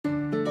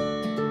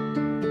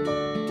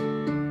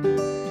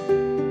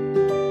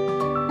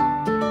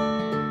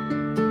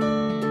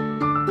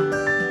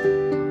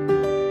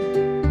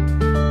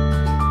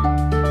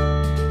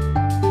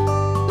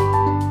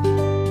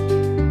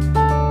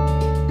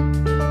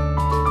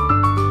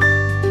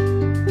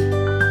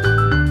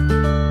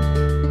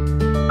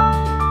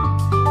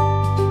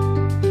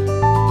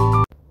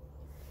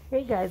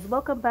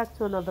welcome back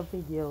to another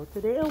video.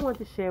 Today I want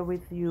to share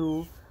with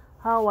you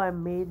how I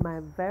made my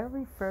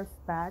very first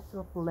batch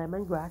of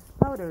lemongrass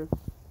powder.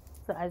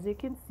 So as you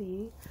can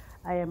see,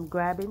 I am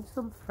grabbing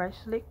some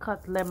freshly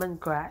cut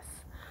lemongrass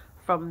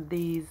from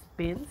these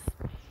bins.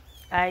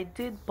 I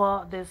did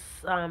bought this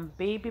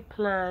baby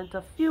plant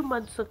a few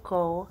months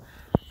ago,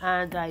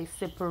 and I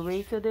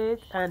separated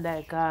it, and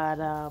I got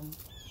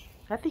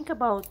I think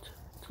about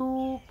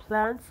two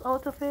plants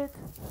out of it,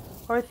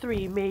 or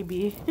three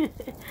maybe.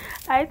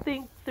 I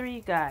think three,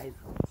 guys.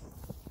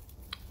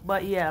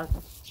 But yeah,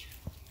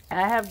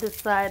 I have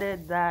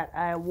decided that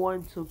I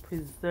want to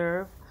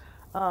preserve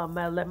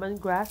my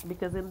lemongrass,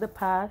 because in the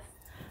past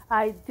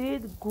I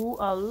did grew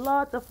a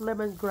lot of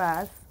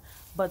lemongrass,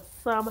 but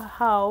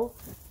somehow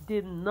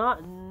did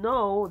not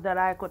know that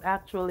I could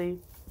actually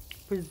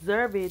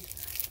preserve it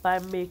by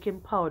making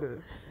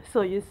powder.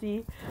 So you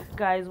see,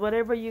 guys,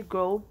 whatever you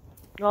grow,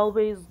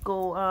 always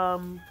go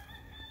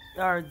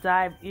or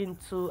dive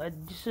into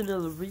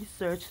additional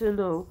research to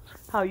know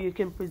how you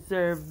can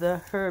preserve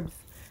the herbs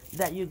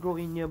that you grow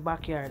in your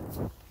backyard.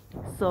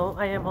 So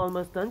I am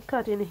almost done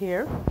cutting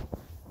here,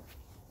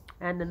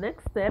 and the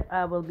next step,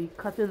 I will be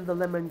cutting the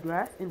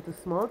lemongrass into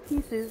small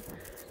pieces,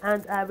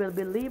 and I will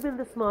be leaving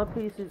the small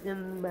pieces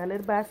in my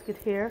little basket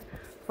here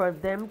for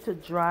them to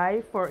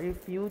dry for a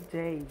few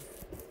days.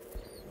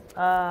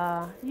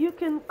 You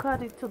can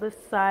cut it to the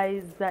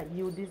size that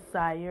you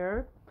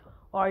desire,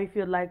 or if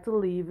you'd like to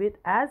leave it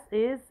as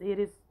is, it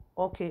is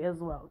okay as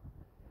well.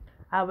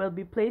 I will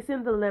be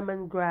placing the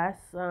lemongrass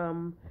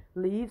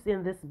leaves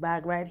in this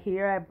bag right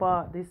here. I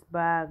bought this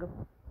bag,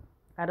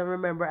 I don't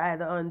remember,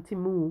 either on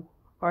Temu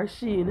or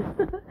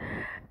Shein.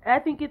 I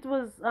think it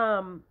was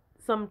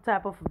some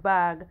type of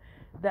bag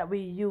that we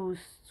use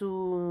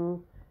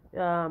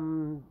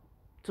um,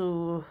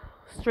 to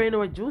strain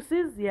our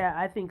juices. Yeah,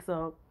 I think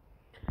so.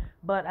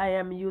 But I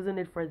am using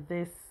it for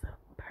this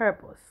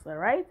purpose. All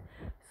right.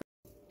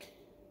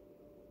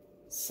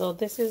 So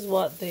this is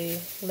what the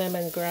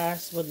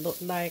lemongrass would look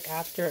like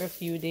after a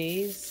few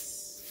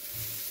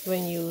days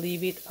when you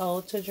leave it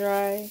out to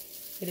dry.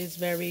 It is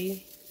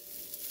very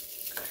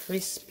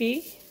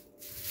crispy.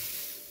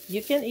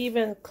 You can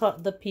even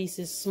cut the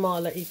pieces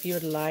smaller if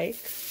you'd like,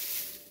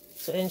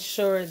 to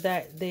ensure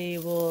that they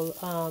will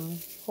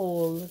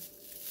hold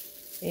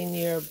in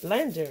your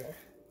blender.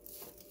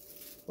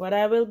 What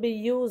I will be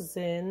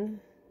using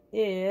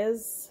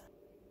is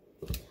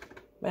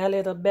my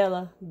little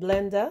Bella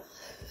blender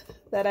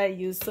that I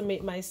use to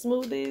make my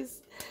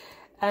smoothies,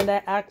 and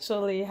I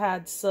actually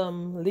had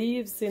some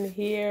leaves in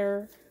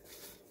here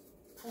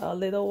a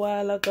little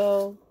while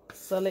ago,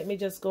 so let me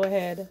just go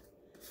ahead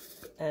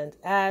and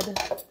add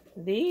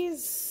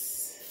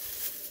these.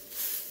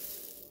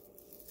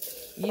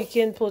 You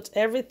can put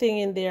everything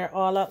in there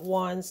all at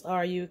once,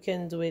 or you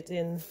can do it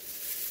in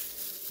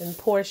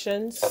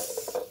portions.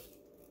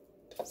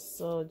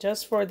 So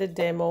just for the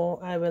demo,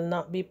 I will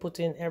not be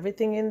putting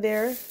everything in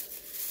there.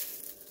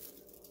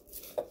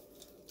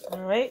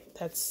 All right,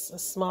 that's a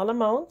small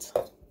amount.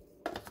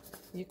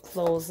 You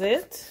close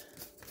it,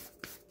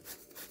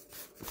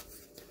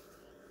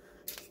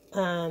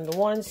 and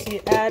once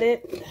you add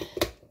it,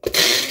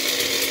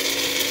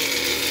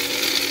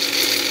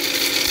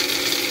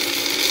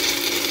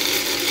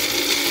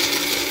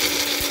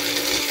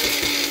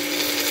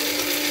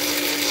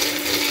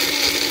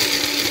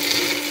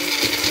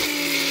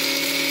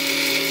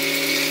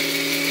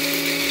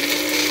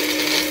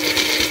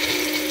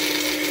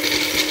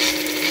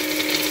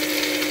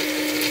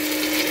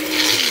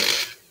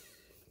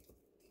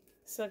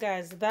 so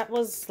guys, that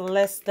was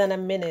less than a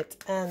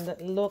minute, and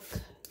look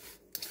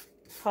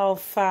how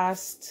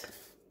fast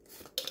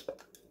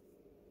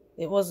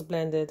it was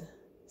blended.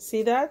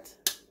 See that?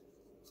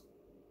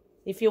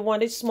 If you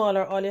want it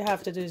smaller, all you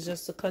have to do is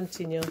just to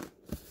continue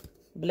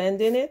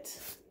blending it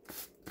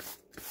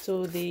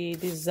to the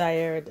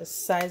desired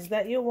size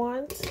that you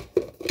want.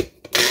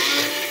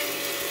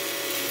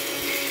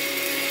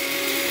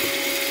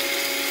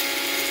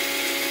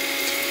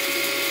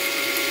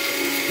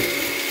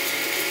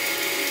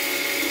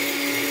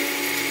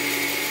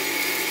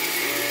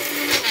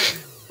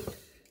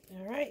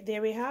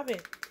 There we have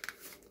it.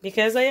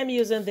 Because I am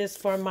using this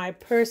for my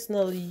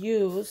personal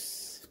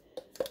use,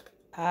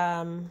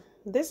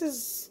 this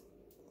is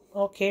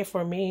okay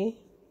for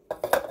me.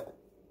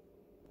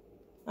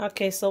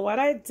 Okay, so what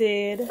I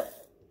did,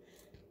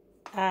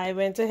 I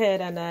went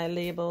ahead and I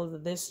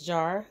labeled this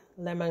jar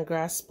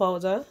lemongrass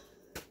powder,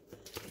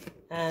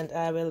 and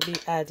I will be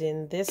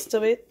adding this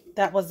to it.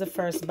 That was the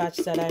first batch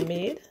that I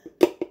made,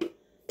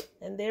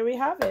 and there we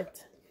have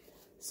it.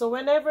 So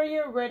whenever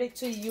you're ready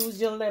to use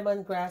your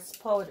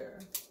lemongrass powder,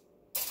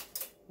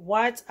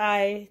 what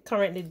I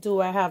currently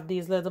do, I have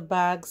these little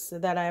bags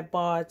that I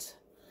bought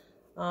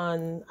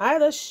on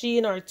either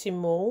Shein or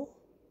Temu.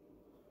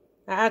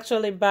 I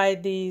actually buy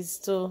these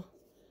to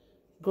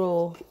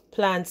grow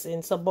plants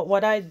in. So, but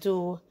what I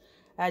do,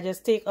 I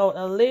just take out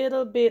a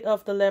little bit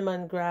of the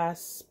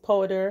lemongrass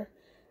powder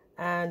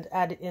and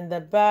add it in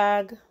the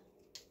bag.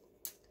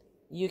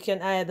 You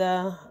can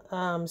either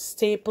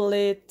staple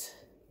it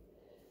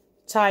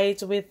tie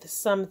it with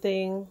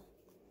something,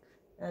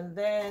 and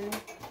then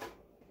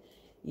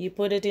you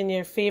put it in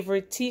your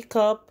favorite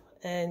teacup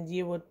and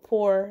you would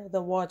pour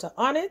the water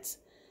on it,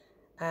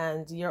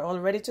 and you're all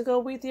ready to go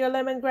with your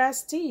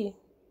lemongrass tea.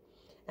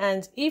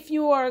 And if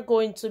you are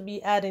going to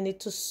be adding it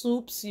to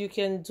soups, you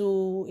can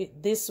do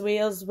it this way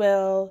as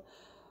well,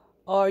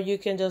 or you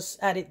can just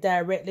add it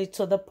directly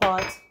to the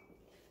pot.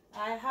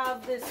 I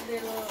have this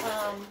little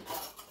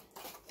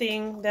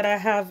thing that I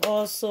have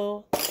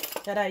also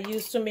that I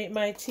use to make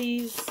my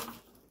teas.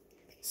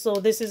 So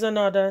this is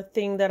another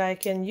thing that I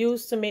can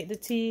use to make the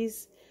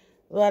teas.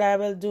 What I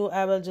will do,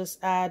 I will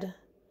just add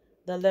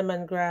the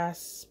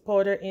lemongrass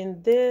powder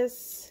in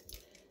this,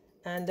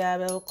 and I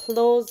will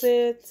close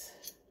it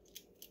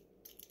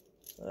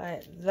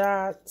like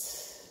that.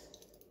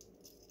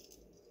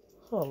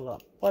 Hold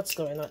up, what's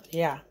going on?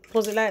 Yeah,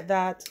 close it like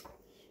that.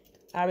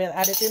 I will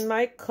add it in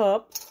my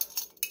cup.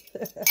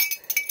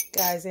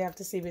 Guys, you have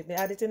to see with me.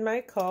 Add it in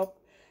my cup,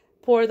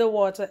 pour the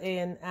water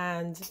in,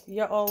 and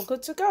you're all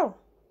good to go.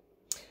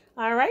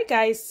 All right,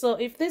 guys, so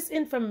if this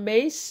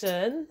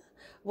information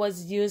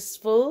was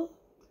useful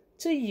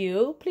to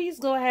you, please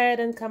go ahead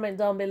and comment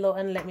down below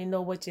and let me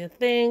know what you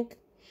think.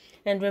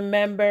 And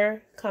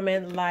remember,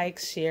 comment, like,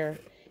 share.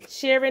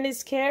 Sharing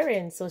is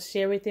caring, so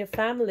share with your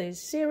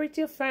families, share with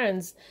your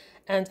friends,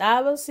 and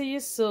I will see you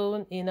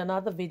soon in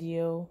another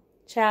video.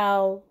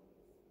 Ciao.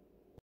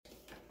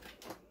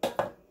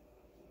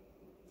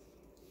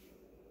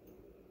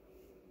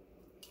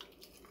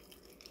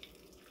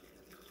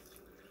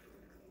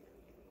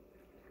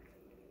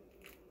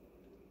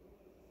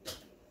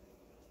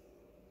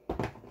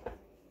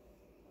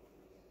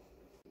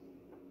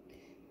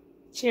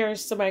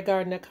 Cheers to my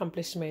garden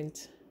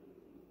accomplishment.